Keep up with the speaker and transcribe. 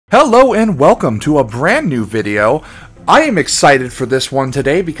Hello and welcome to a brand new video. I am excited for this one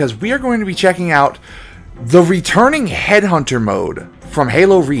today because we are going to be checking out the returning Headhunter mode from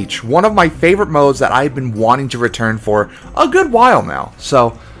Halo Reach, one of my favorite modes that I've been wanting to return for a good while now.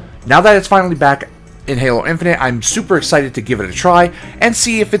 So now that it's finally back in Halo Infinite, I'm super excited to give it a try and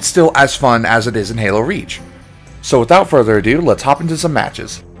see if it's still as fun as it is in Halo Reach. So without further ado, let's hop into some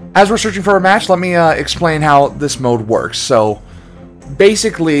matches. As we're searching for a match, let me explain how this mode works. So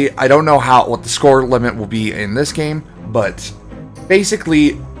basically, I don't know what the score limit will be in this game, but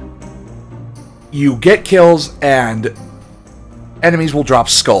basically, you get kills and enemies will drop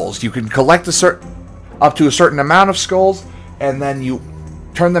skulls. You can collect up to a certain amount of skulls, and then you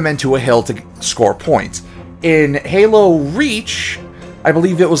turn them into a hill to score points. In Halo Reach, I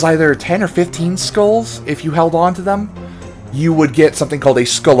believe it was either 10 or 15 skulls. If you held on to them, you would get something called a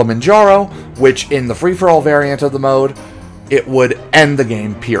Skullamanjaro, which in the free-for-all variant of the mode, it would end the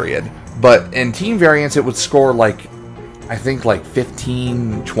game, period. But in team variants, it would score I think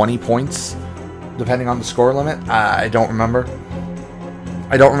 15, 20 points, depending on the score limit. I don't remember.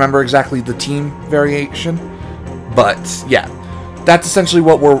 I don't remember exactly the team variation, but yeah, that's essentially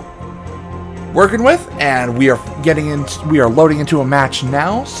what we're working with, and we are loading into a match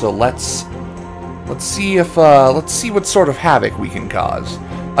now. So let's see what sort of havoc we can cause.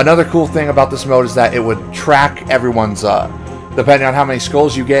 Another cool thing about this mode is that it would track everyone's, depending on how many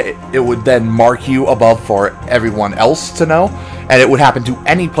skulls you get, it would then mark you above for everyone else to know, and it would happen to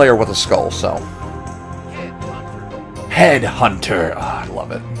any player with a skull, so. Headhunter. Oh, I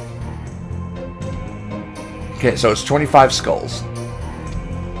love it. Okay, so it's 25 skulls.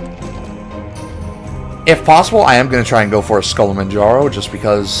 If possible, I am going to try and go for a Skullamanjaro, just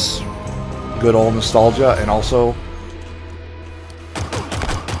because good old nostalgia, and also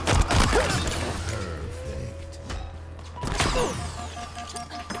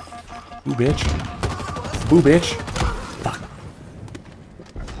Boo, bitch. Boo, bitch. Fuck.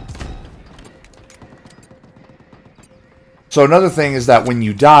 So another thing is that when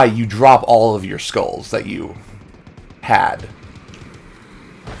you die, you drop all of your skulls that you had.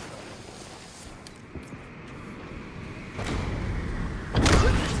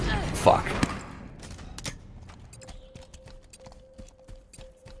 Fuck.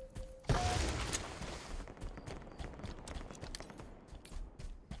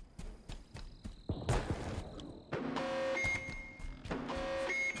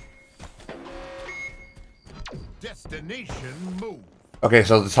 Destination move. Okay,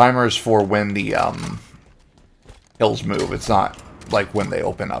 so the timer is for when the hills move. It's not like when they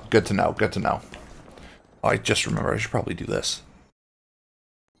open up. Good to know. Good to know. Oh, I just remember. I should probably do this.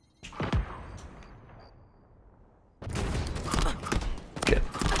 Shit.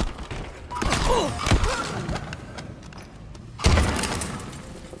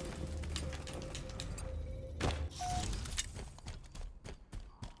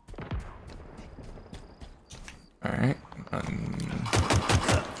 Alright.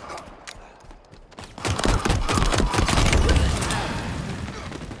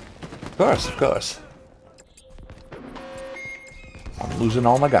 Of course, of course. I'm losing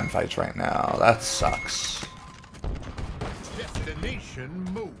all my gunfights right now. That sucks. Destination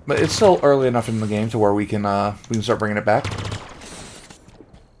move. But it's still early enough in the game to where we can start bringing it back.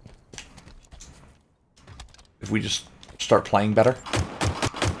 If we just start playing better.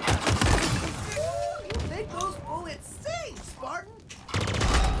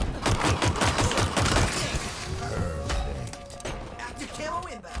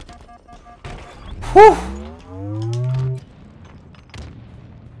 Whew.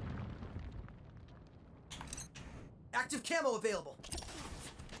 Active camo available.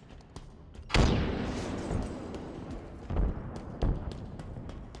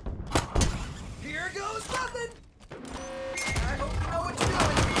 Here goes nothing. I hope you know what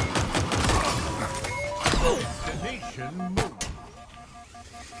you're doing. Destination move.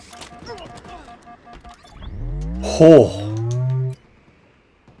 Oh.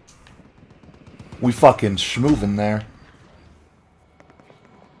 We fucking schmoovin' there.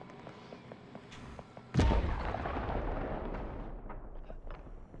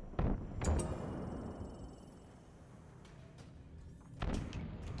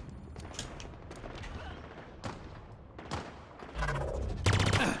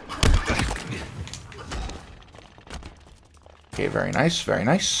 Okay, very nice, very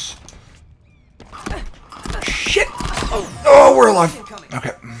nice. Shit! Oh, we're alive.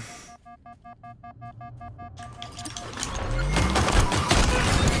 Okay.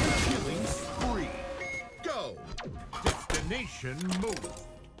 Killing spree. Go. Destination move.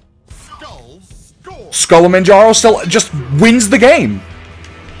 Skulls score. Skullamanjaro still just wins the game.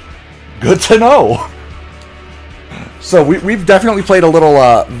 Good to know. So we've definitely played a little.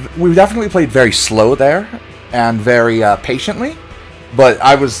 We've definitely played very slow there, and very patiently. But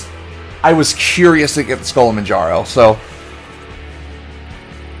I was curious to get the Skull so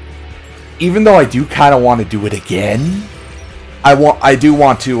even though I do kind of want to do it again, I do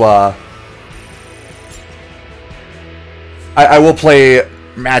want to. I will play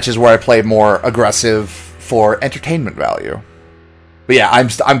matches where I play more aggressive for entertainment value. But yeah,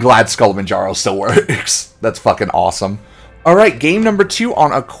 I'm glad Skull still works. That's fucking awesome. Alright, game number 2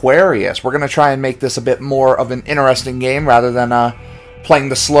 on Aquarius. We're going to try and make this a bit more of an interesting game rather than playing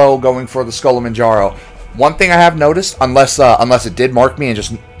the slow, going for the Skull. One thing I have noticed, unless it did mark me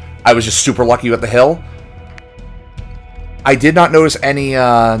and I was just super lucky with the hill, I did not notice any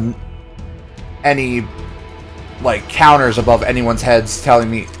like counters above anyone's heads telling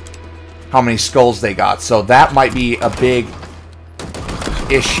me how many skulls they got. So that might be a big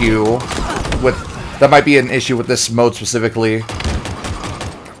issue with this mode specifically,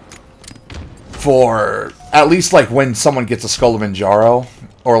 for at least like when someone gets a Skull,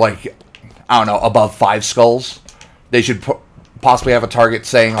 or like, I don't know, above 5 skulls, they should possibly have a target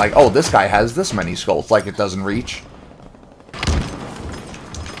saying like, oh, this guy has this many skulls, like it doesn't reach.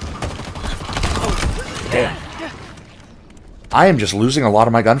 Damn. I am just losing a lot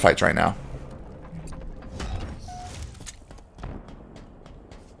of my gunfights right now.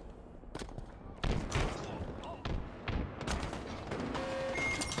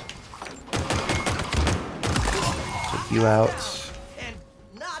 Take you out. And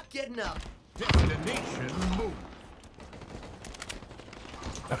not getting up. Destination move.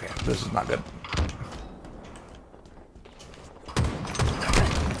 Okay, this is not good.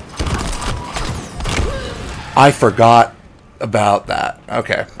 I forgot about that.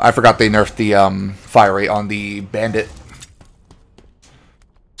 Okay, I forgot they nerfed the fire rate on the bandit.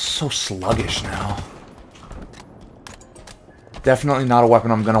 So sluggish now. Definitely not a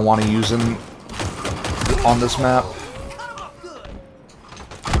weapon I'm gonna want to use on this map.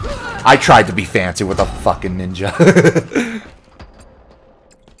 I tried to be fancy with a fucking ninja.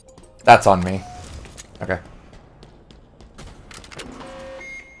 That's on me. Okay.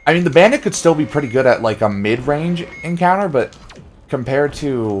 I mean, the bandit could still be pretty good at, like, a mid-range encounter, but compared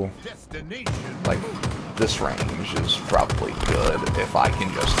to, like, this range is probably good if I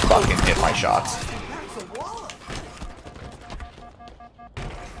can just fucking hit my shots.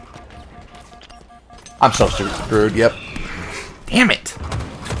 I'm so screwed, yep. Damn it!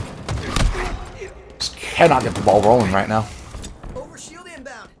 Just cannot get the ball rolling right now. Overshield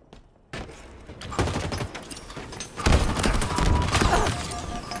inbound.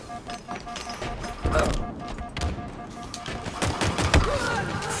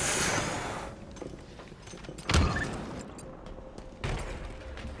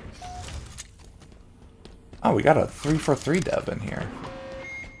 Oh, we got a 3-for-3 dev in here.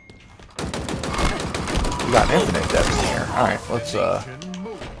 We got an infinite dev in here. Alright, let's, I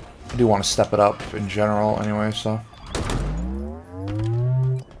do want to step it up in general anyway, so.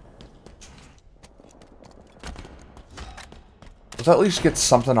 Let's at least get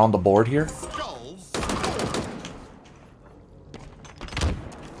something on the board here.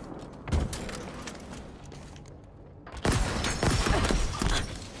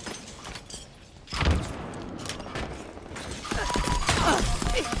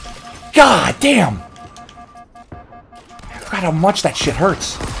 God damn! God, how much that shit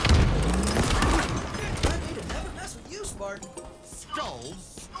hurts.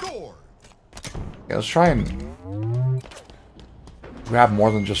 Yeah, let's try and grab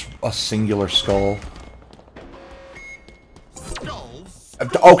more than just a singular skull.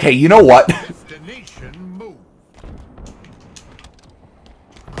 Okay, you know what?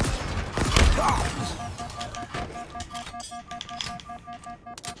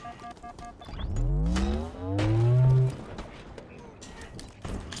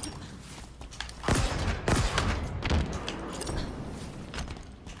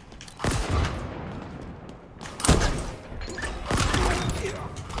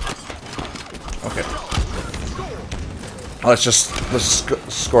 Let's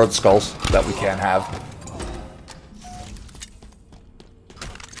score the skulls that we can have.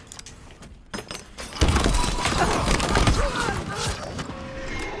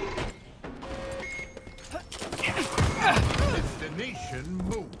 Destination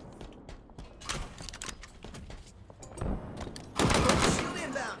move.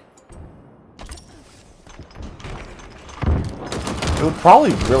 It would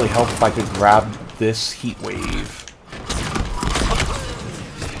probably really help if I could grab this heat wave.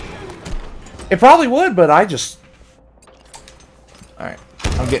 It probably would, but I just... Alright.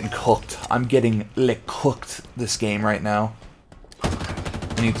 I'm getting cooked. I'm getting lick cooked this game right now.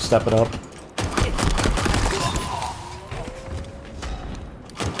 I need to step it up.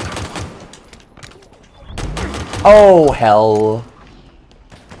 Oh, hell.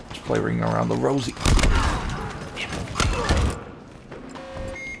 Just play Ring Around the Rosie.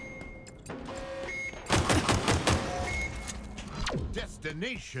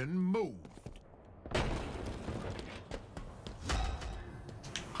 Destination moved.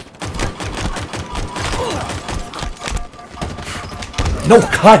 No,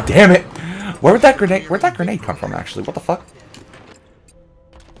 god damn it! Where'd that grenade come from, actually? What the fuck?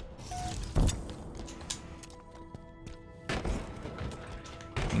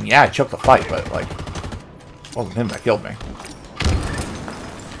 I mean, yeah, I choked the fight, but, like, it wasn't him that killed me.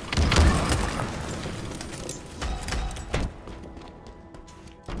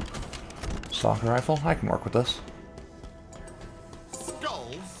 Stalker rifle? I can work with this.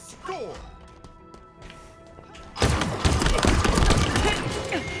 Skulls score.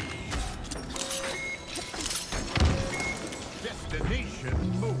 Destination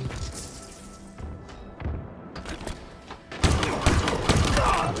moved.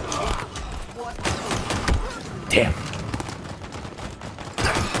 Damn.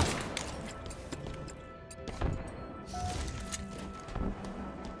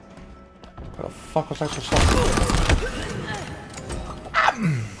 What the fuck was I supposed to...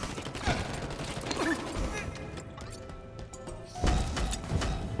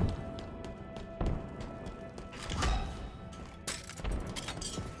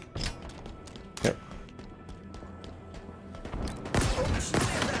 Here.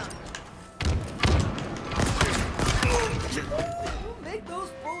 Make those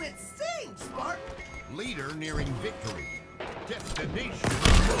bullets sing, Spartan! Leader nearing victory. Destination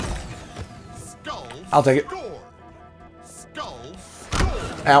moved. Skulls I'll take it. score. Skulls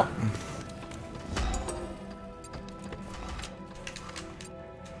score. Out.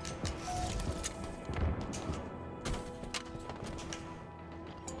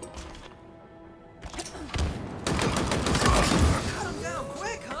 Cut him down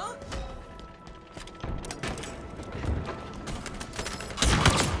quick, huh?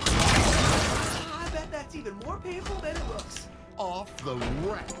 I bet that's even more painful than it looks. Off the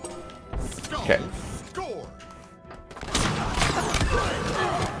rack. Skulls Okay. score.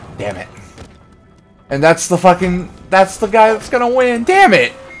 Damn it. And that's the fucking... That's the guy that's gonna win. Damn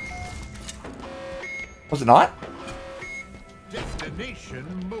it! Was it not? Destination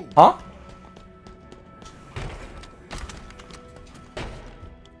moved. Huh?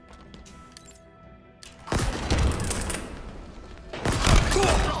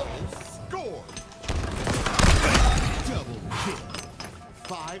 Skulls score. Double kill.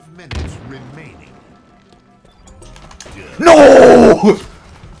 5 minutes remaining. No!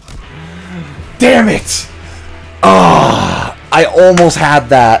 Damn it! Ah, I almost had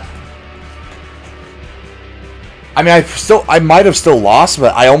that. I mean, I might have still lost,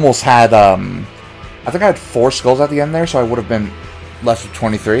 but I almost had, I think I had 4 skulls at the end there, so I would have been left with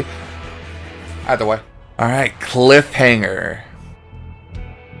 23. Either way. Alright, cliffhanger.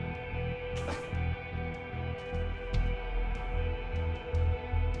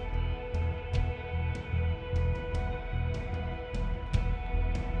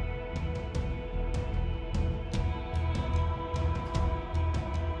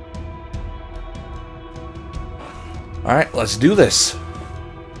 Alright, let's do this.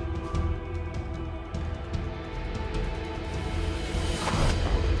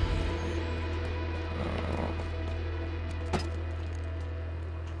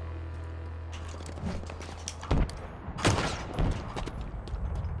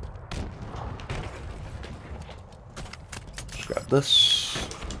 Just grab this.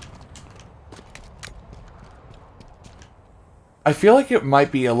 I feel like it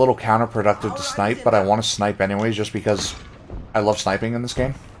might be a little counterproductive to snipe, but I want to snipe anyways just because I love sniping in this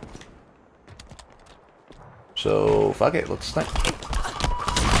game. So, fuck it, let's snipe.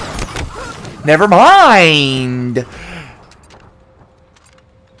 Never mind!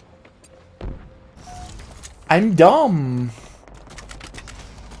 I'm dumb.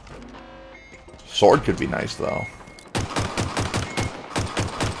 Sword could be nice, though.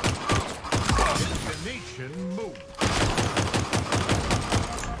 Destination moved.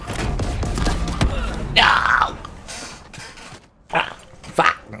 No! Ah,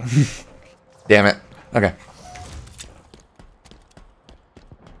 fuck. Damn it. Okay.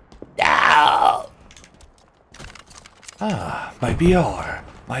 No! Ah, my BR.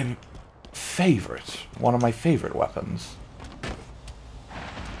 My favorite. One of my favorite weapons.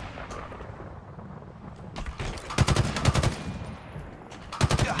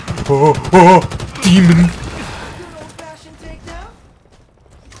 Demon. Good old-fashioned takedown.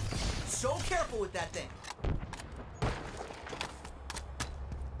 So careful with that thing.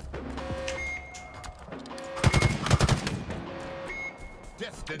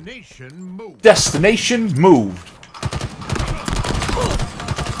 Destination moved. Destination moved.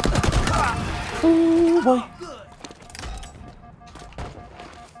 Oh boy. Good.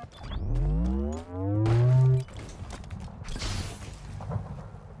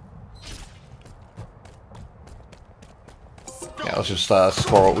 Yeah, let's just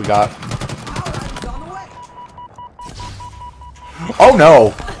score what we got. Power item's on the way. Oh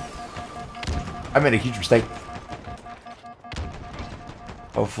no! I made a huge mistake.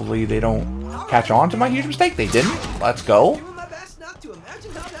 Hopefully they don't catch on to my huge mistake. They didn't. Let's go. Doing my best not to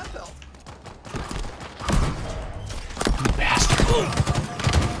imagine how that felt. You bastard.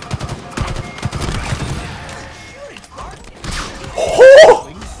 Oh!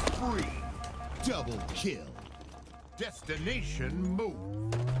 Killing spree. Double kill. Destination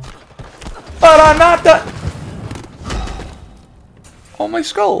moved. But I'm not done. All my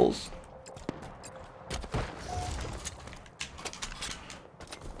skulls.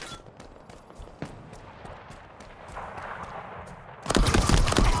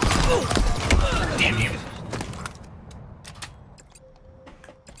 Damn you.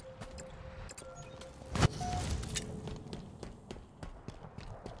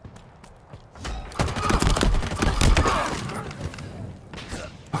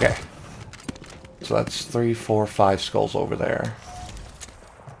 Okay. So that's 3, 4, 5 skulls over there.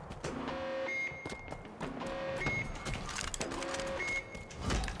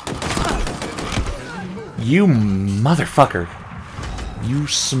 You motherfucker. You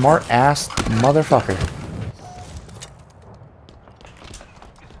smart ass motherfucker.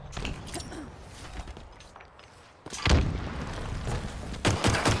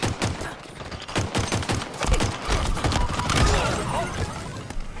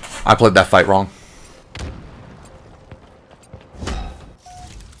 I played that fight wrong.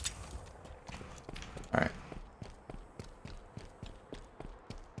 Alright.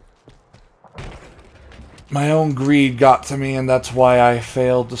 My own greed got to me, and that's why I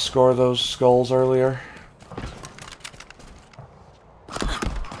failed to score those skulls earlier.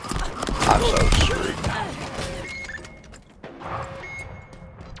 I'm so screwed.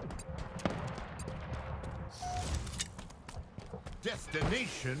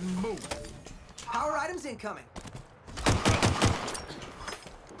 Destination moved. Power items incoming.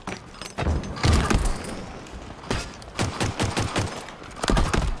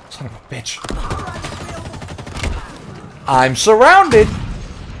 Son of a bitch. I'm surrounded!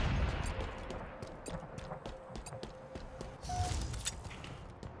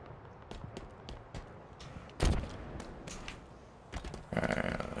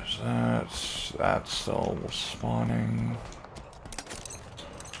 That's still spawning.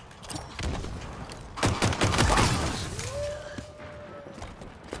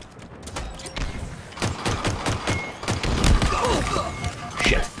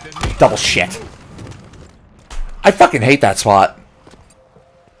 Shit. Double shit. I fucking hate that spot.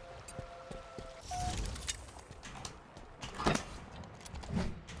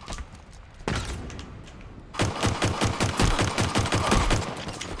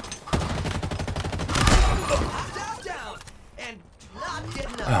 Down. And not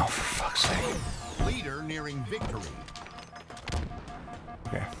getting up. Oh, for fuck's sake. Leader nearing victory.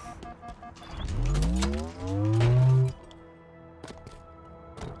 Okay.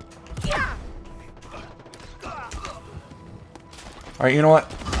 Alright, you know what?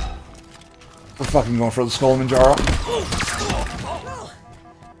 We're fucking going for the Skull Manjaro. Well,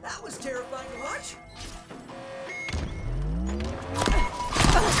 that was terrifying to watch.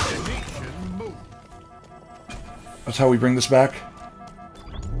 Destination moved. That's how we bring this back.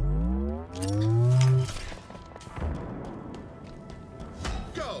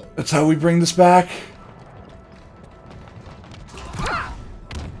 Go. That's how we bring this back.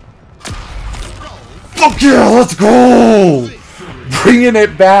 Fuck yeah, let's go! Bringing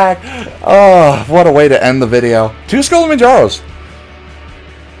it back. Oh, what a way to end the video. 2 Skull Manjaros.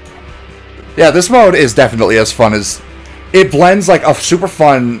 Yeah, this mode is definitely as fun as... It blends like a super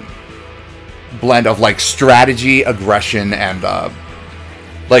fun blend of like strategy, aggression, and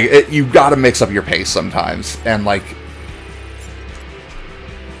like you gotta mix up your pace sometimes. And like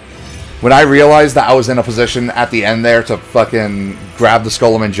when I realized that I was in a position at the end there to fucking grab the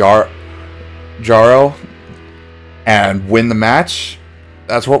Skull Manjaro and win the match,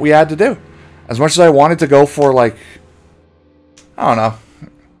 that's what we had to do. As much as I wanted to go for like, I don't know.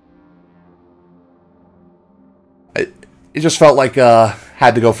 it just felt like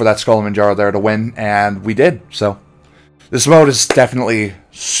had to go for that Skull and Manjaro there to win, and we did. So this mode is definitely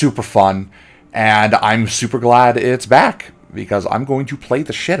super fun, and I'm super glad it's back because I'm going to play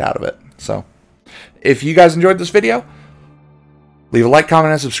the shit out of it. So if you guys enjoyed this video, leave a like,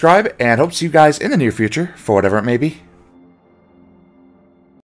 comment, and subscribe, and hope to see you guys in the near future for whatever it may be.